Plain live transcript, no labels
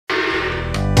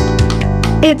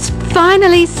It's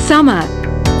finally summer.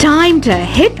 Time to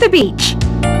hit the beach.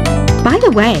 By the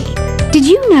way, did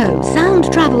you know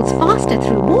sound travels faster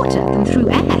through water than through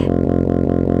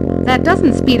air? That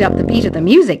doesn't speed up the beat of the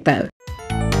music, though.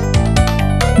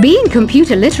 Being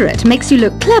computer literate makes you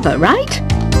look clever, right?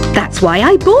 That's why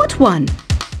I bought one.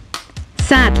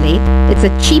 Sadly, it's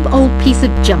a cheap old piece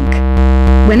of junk.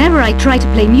 Whenever I try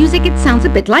to play music, it sounds a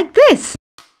bit like this.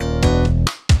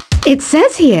 It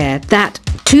says here that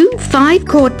 2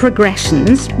 5-chord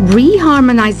progressions,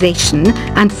 reharmonization,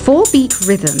 and 4-beat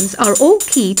rhythms are all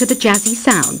key to the jazzy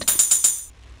sound.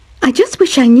 I just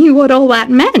wish I knew what all that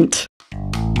meant.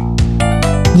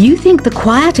 You think the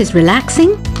quiet is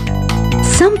relaxing?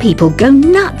 Some people go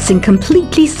nuts in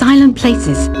completely silent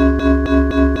places.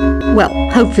 Well,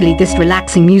 hopefully this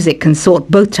relaxing music can sort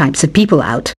both types of people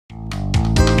out.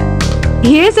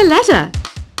 Here's a letter.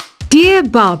 Dear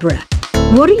Barbara,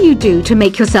 what do you do to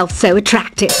make yourself so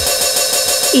attractive?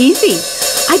 Easy.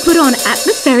 I put on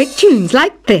atmospheric tunes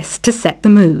like this to set the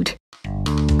mood.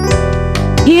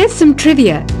 Here's some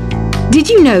trivia. Did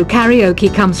you know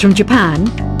karaoke comes from Japan?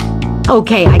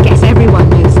 Okay, I guess everyone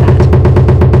knows that.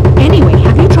 Anyway,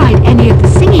 have you tried any of the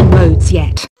singing modes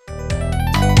yet?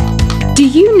 Do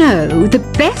you know the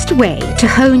best way to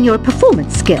hone your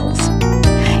performance skills?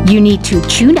 You need to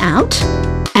tune out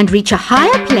and reach a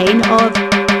higher plane of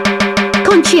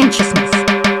conscientiousness.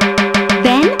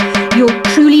 Then you'll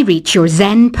truly reach your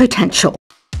Zen potential.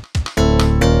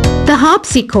 The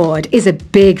harpsichord is a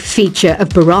big feature of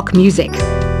Baroque music.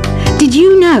 Did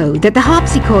you know that the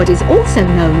harpsichord is also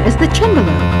known as the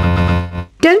cembalo?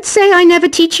 Don't say I never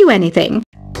teach you anything.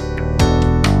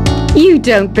 You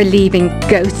don't believe in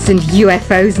ghosts and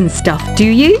UFOs and stuff, do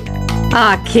you?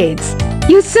 Ah, kids,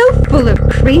 you're so full of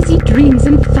crazy dreams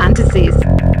and fantasies.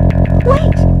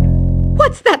 Wait,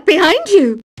 what's that behind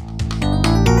you?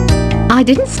 I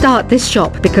didn't start this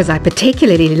shop because I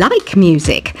particularly like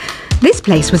music. This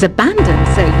place was abandoned,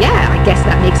 so yeah, I guess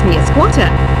that makes me a squatter.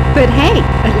 But hey,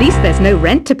 at least there's no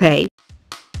rent to pay.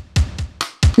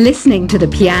 Listening to the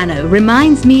piano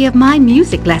reminds me of my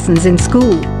music lessons in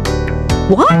school.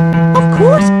 What? Of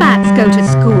course bats go to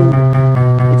school.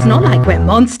 It's not like we're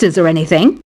monsters or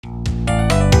anything.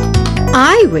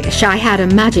 I wish I had a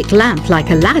magic lamp like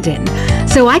Aladdin,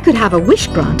 so I could have a wish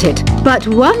granted. But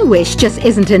one wish just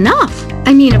isn't enough.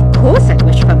 I mean, of course I'd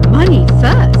wish for money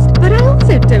first, but I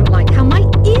also don't like how my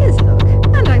ears look.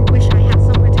 And I wish I had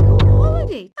somewhere to go on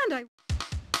holiday.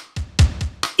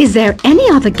 Is there any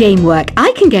other game work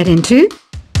I can get into?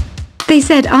 They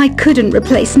said I couldn't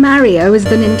replace Mario as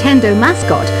the Nintendo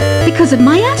mascot because of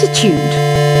my attitude.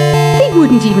 They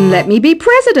wouldn't even let me be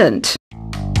president.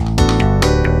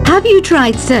 Have you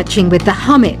tried searching with the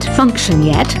Hum It function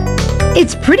yet?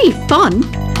 It's pretty fun.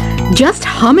 Just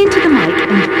hum into the mic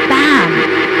and bam!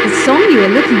 The song you are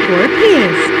looking for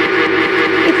appears.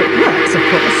 If it works, of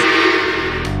course.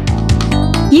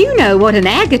 You know what an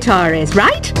air guitar is,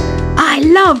 right? I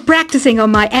love practicing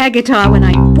on my air guitar when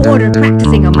I'm bored of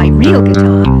practicing on my real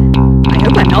guitar. I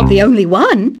hope I'm not the only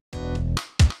one.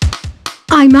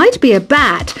 I might be a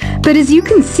bat, but as you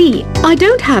can see, I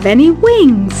don't have any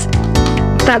wings.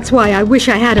 That's why I wish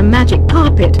I had a magic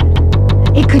carpet.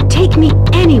 It could take me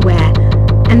anywhere,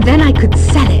 and then I could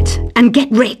sell it and get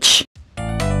rich.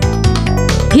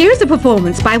 Here's a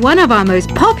performance by one of our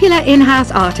most popular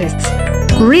in-house artists.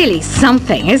 Really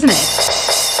something, isn't it?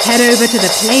 Head over to the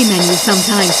play menu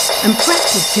sometime and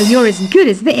practice till you're as good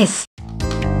as this.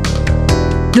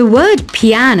 The word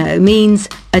piano means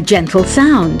a gentle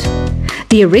sound.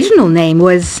 The original name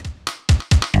was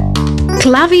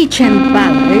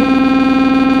clavicembalo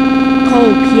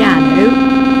col piano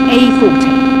a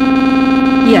forte.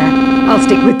 Yeah, I'll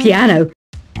stick with piano.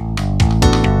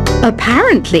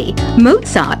 Apparently,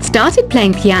 Mozart started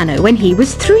playing piano when he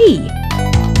was 3.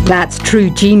 That's true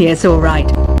genius, all right.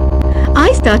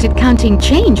 I started counting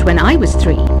change when I was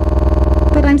 3,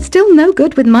 but I'm still no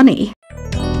good with money.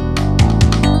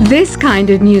 This kind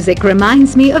of music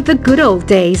reminds me of the good old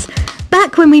days,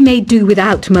 back when we made do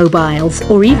without mobiles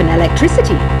or even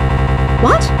electricity.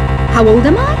 What? How old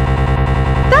am I?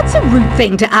 That's a rude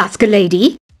thing to ask a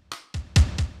lady.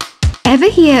 Ever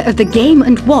hear of the Game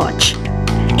 & Watch?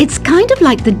 It's kind of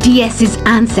like the DS's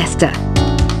ancestor.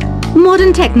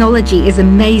 Modern technology is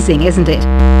amazing, isn't it?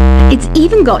 It's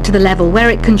even got to the level where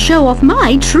it can show off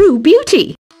my true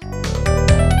beauty.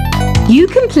 You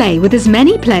can play with as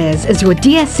many players as your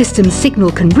DS system's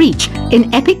signal can reach in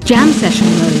Epic Jam Session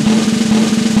mode.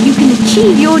 You can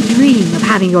achieve your dream of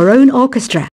having your own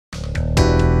orchestra.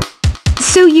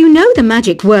 So you know the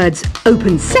magic words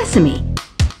Open Sesame.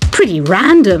 Pretty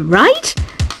random, right?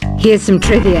 Here's some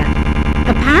trivia.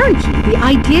 Apparently, the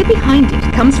idea behind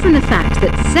it comes from the fact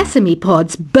that sesame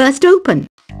pods burst open.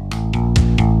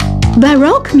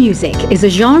 Baroque music is a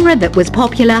genre that was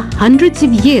popular hundreds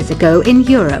of years ago in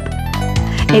Europe.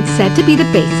 It's said to be the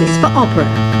basis for opera.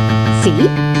 See?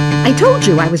 I told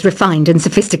you I was refined and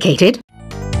sophisticated.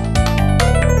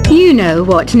 You know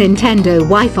what Nintendo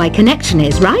Wi-Fi connection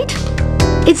is, right?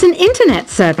 It's an internet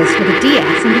service for the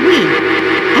DS and Wii,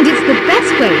 and it's the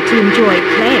best way to enjoy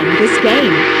playing this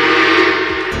game.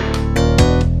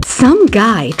 Some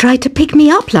guy tried to pick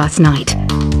me up last night.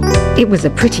 It was a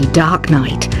pretty dark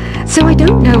night, so I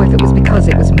don't know if it was because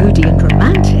it was moody and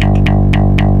romantic,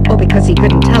 or because he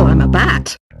couldn't tell I'm a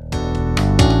bat.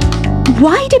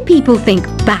 Why do people think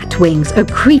bat wings are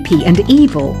creepy and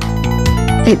evil?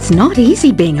 It's not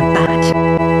easy being a bat.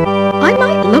 I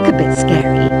might look a bit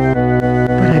scary,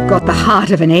 but I've got the heart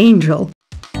of an angel.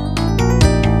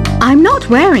 I'm not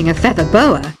wearing a feather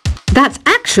boa. That's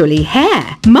actually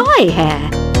hair, my hair.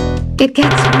 It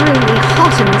gets really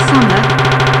hot in the summer.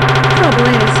 Trouble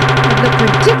is, I'd look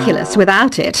ridiculous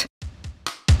without it.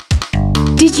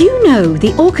 Did you know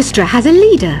the orchestra has a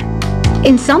leader?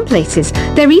 In some places,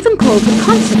 they're even called the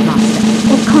concertmaster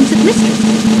or concert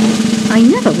mistress. I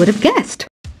never would have guessed.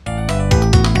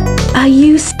 Are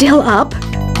you still up?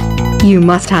 You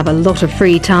must have a lot of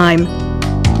free time.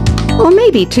 Or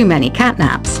maybe too many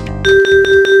catnaps.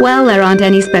 Well, there aren't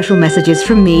any special messages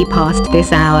from me past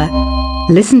this hour.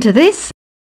 Listen to this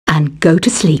and go to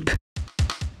sleep.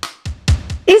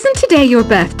 Isn't today your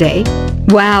birthday?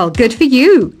 Well, good for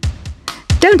you.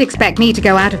 Don't expect me to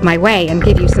go out of my way and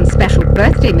give you some special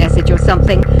birthday message or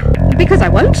something, because I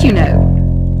won't, you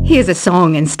know. Here's a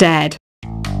song instead.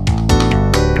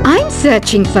 I'm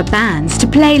searching for bands to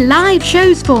play live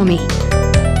shows for me.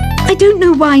 I don't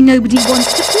know why nobody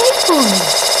wants to play for me.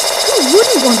 Who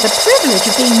wouldn't want the privilege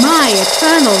of being my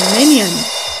eternal minion?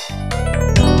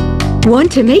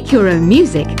 Want to make your own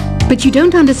music, but you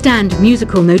don't understand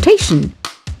musical notation?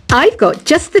 I've got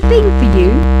just the thing for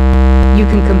you. You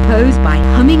can compose by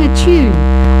humming a tune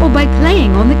or by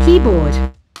playing on the keyboard.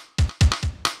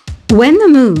 When the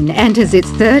moon enters its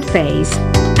third phase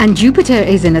and Jupiter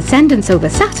is in ascendance over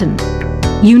Saturn,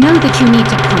 you know that you need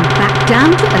to come back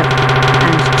down to Earth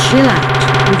and chill out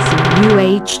with some new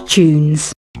age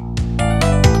tunes.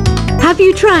 Have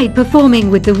you tried performing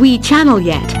with the Wii channel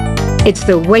yet? It's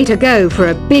the way to go for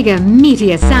a bigger,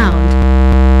 meatier sound.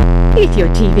 If your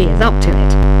TV is up to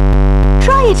it.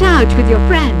 Try it out with your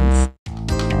friends.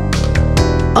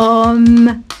 Oh,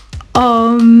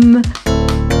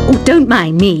 don't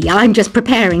mind me, I'm just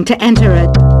preparing to enter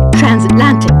a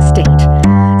transatlantic state.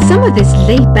 Some of this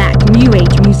laid-back New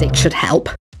Age music should help.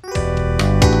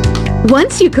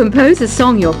 Once you compose a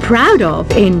song you're proud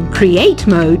of in Create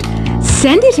mode,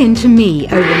 send it in to me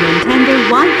over Nintendo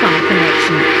Wi-Fi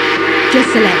connection.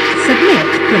 Just select Submit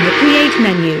from the Create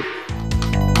menu.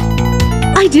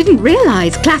 I didn't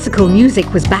realize classical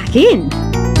music was back in.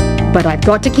 But I've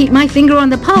got to keep my finger on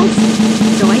the pulse,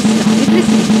 so I started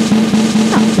listening.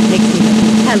 That's what makes me look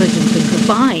intelligent and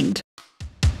refined.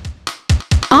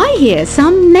 I hear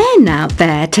some men out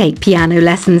there take piano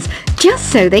lessons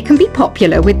just so they can be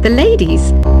popular with the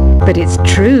ladies. But it's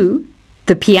true,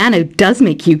 the piano does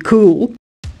make you cool.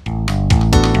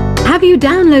 Have you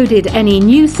downloaded any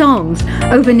new songs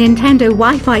over Nintendo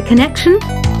Wi-Fi connection?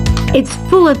 It's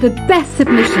full of the best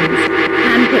submissions,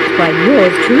 handpicked by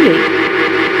yours truly.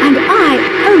 And I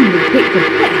only pick the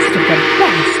best of the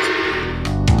best.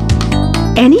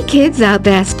 Any kids out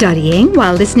there studying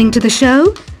while listening to the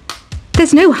show?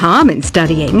 There's no harm in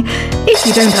studying. If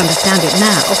you don't understand it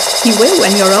now, you will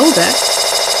when you're older.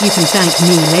 You can thank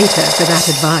me later for that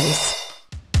advice.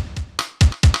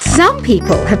 Some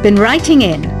people have been writing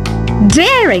in,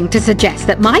 daring to suggest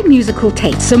that my musical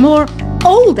tastes are more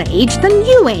old age than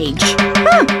new age.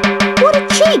 Huh, what a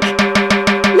cheek!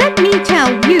 Let me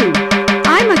tell you,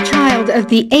 I'm a child of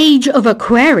the age of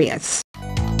Aquarius.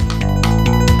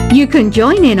 You can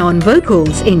join in on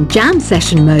vocals in jam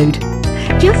session mode.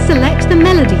 Just select the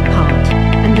melody part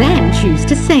and then choose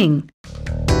to sing.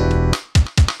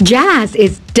 Jazz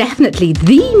is definitely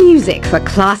the music for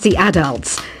classy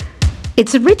adults.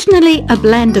 It's originally a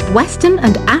blend of Western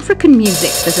and African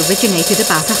music that originated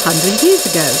about 100 years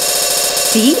ago.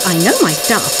 See, I know my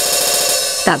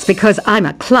stuff. That's because I'm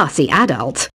a classy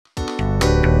adult.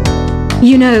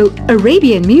 You know,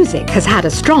 Arabian music has had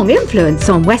a strong influence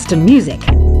on Western music.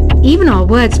 Even our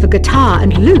words for guitar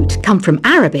and lute come from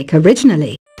Arabic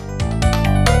originally.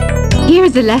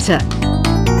 Here's a letter.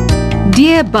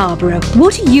 Dear Barbara,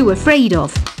 what are you afraid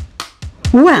of?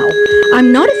 Well,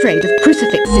 I'm not afraid of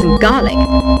crucifixes and garlic,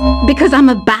 because I'm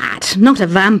a bat, not a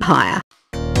vampire.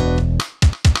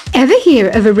 Ever hear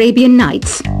of Arabian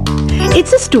Nights?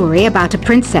 It's a story about a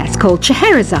princess called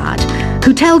Scheherazade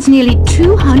who tells nearly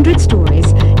 200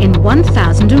 stories in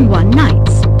 1001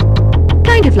 nights.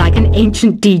 Kind of like an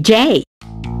ancient DJ.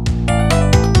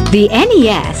 The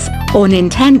NES, or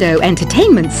Nintendo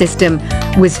Entertainment System,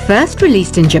 was first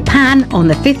released in Japan on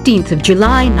the 15th of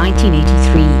July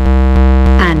 1983.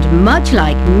 And much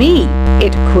like me,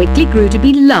 it quickly grew to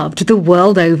be loved the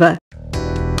world over.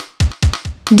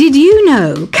 Did you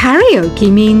know karaoke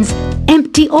means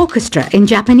empty orchestra in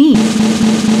Japanese?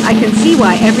 I can see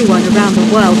why everyone around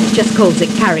the world just calls it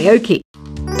karaoke.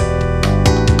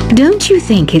 Don't you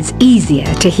think it's easier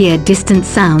to hear distant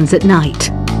sounds at night?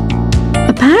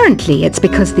 Apparently it's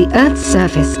because the Earth's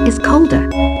surface is colder.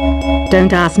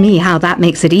 Don't ask me how that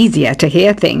makes it easier to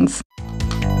hear things.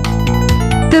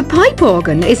 The pipe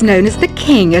organ is known as the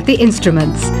king of the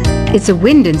instruments. It's a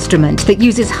wind instrument that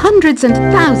uses hundreds and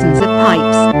thousands of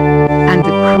pipes. And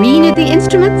the queen of the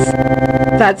instruments?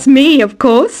 That's me, of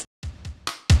course.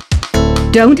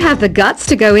 Don't have the guts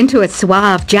to go into a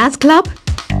suave jazz club?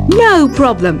 No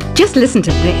problem. Just listen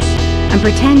to this and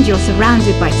pretend you're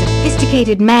surrounded by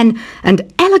sophisticated men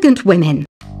and elegant women.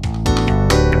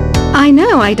 I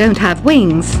know I don't have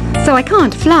wings, so I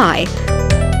can't fly.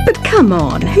 But come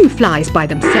on, who flies by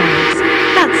themselves?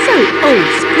 That's so old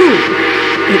school.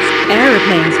 It's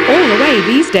aeroplanes all the way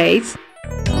these days.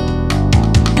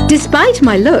 Despite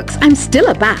my looks, I'm still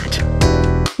a bat.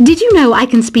 Did you know I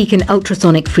can speak in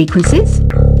ultrasonic frequencies?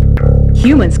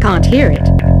 Humans can't hear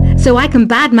it, so I can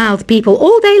badmouth people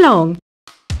all day long.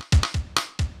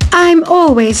 I'm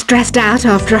always stressed out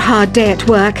after a hard day at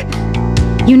work.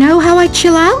 You know how I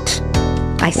chill out?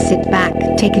 I sit back,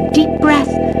 take a deep breath,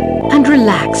 and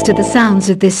relax to the sounds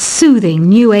of this soothing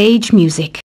new age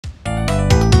music.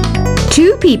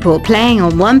 Two people playing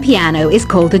on one piano is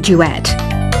called a duet.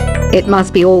 It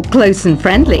must be all close and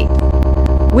friendly.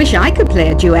 Wish I could play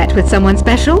a duet with someone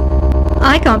special.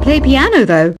 I can't play piano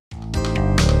though.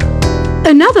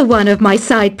 Another one of my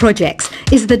side projects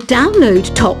is the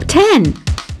Download Top 10.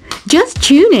 Just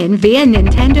tune in via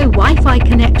Nintendo Wi-Fi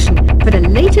connection for the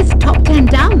latest top 10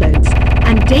 downloads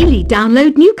and daily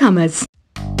download newcomers.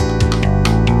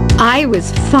 I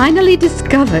was finally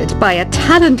discovered by a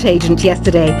talent agent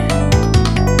yesterday,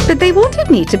 but they wanted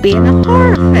me to be in a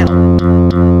horror film.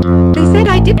 They said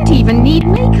I didn't even need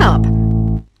makeup.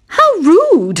 How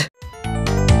rude!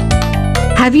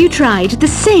 Have you tried the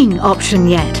Sing option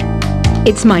yet?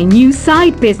 It's my new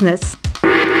side business.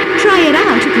 Try it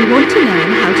out if you want to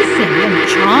learn how to sing and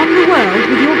charm the world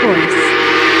with your voice.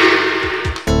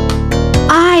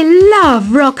 I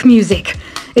love rock music.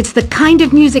 It's the kind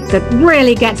of music that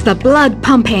really gets the blood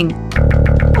pumping.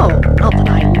 Oh, not that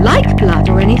I like blood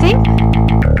or anything.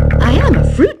 I am a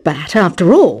fruit bat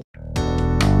after all.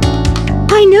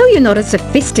 I know you're not as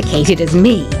sophisticated as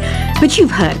me, but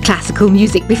you've heard classical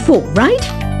music before, right?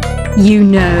 You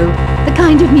know, the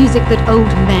kind of music that old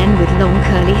men with long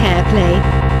curly hair play.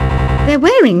 They're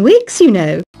wearing wigs, you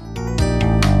know.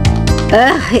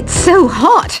 Ugh, it's so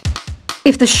hot.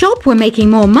 If the shop were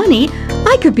making more money,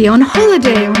 I could be on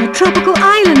holiday on a tropical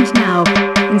island now,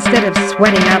 instead of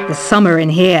sweating out the summer in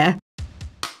here.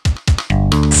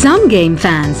 Some game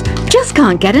fans just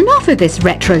can't get enough of this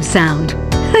retro sound.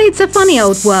 It's a funny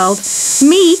old world.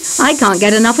 Me, I can't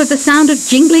get enough of the sound of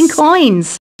jingling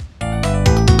coins.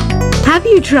 Have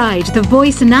you tried the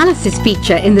voice analysis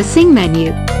feature in the Sing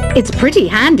menu? It's pretty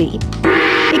handy.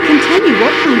 It can tell you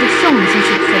what kind of songs you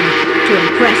should sing to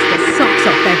impress the socks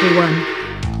off everyone.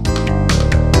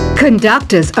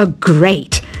 Conductors are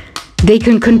great. They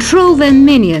can control their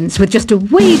minions with just a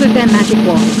wave of their magic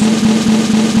wands.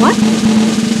 What?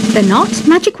 They're not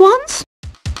magic wands?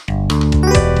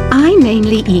 I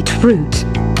mainly eat fruit.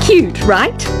 Cute,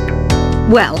 right?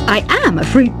 Well, I am a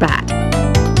fruit bat.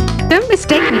 Don't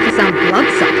mistake me for some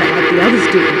bloodsucker like the others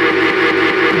do.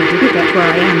 I didn't get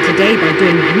where I am today by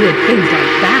doing weird things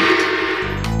like that.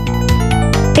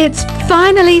 It's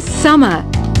finally summer.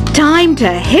 Time to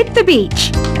hit the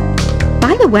beach.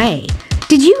 By the way,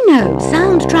 did you know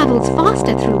sound travels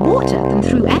faster through water than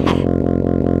through air?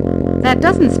 That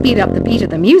doesn't speed up the beat of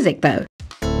the music, though.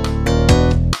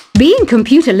 Being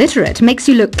computer literate makes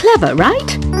you look clever,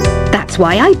 right? That's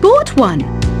why I bought one.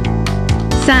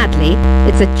 Sadly,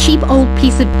 it's a cheap old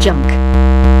piece of junk.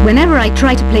 Whenever I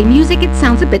try to play music, it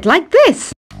sounds a bit like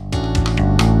this.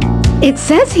 It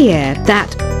says here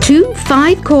that 2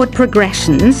 5-chord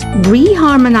progressions,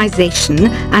 reharmonization,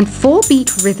 and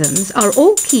 4-beat rhythms are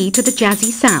all key to the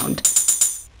jazzy sound.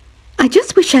 I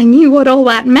just wish I knew what all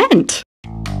that meant.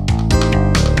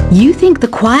 You think the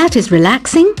quiet is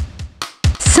relaxing?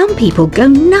 Some people go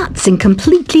nuts in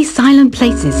completely silent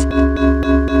places.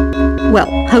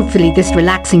 Well, hopefully this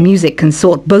relaxing music can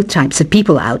sort both types of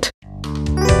people out.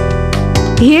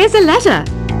 Here's a letter.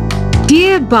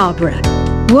 Dear Barbara,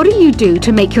 what do you do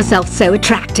to make yourself so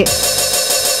attractive?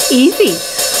 Easy.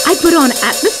 I put on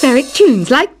atmospheric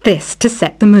tunes like this to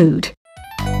set the mood.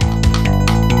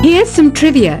 Here's some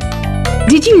trivia.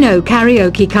 Did you know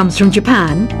karaoke comes from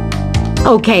Japan?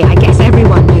 Okay, I guess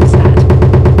everyone knows that.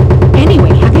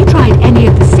 Anyway, have you tried any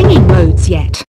of the singing modes yet?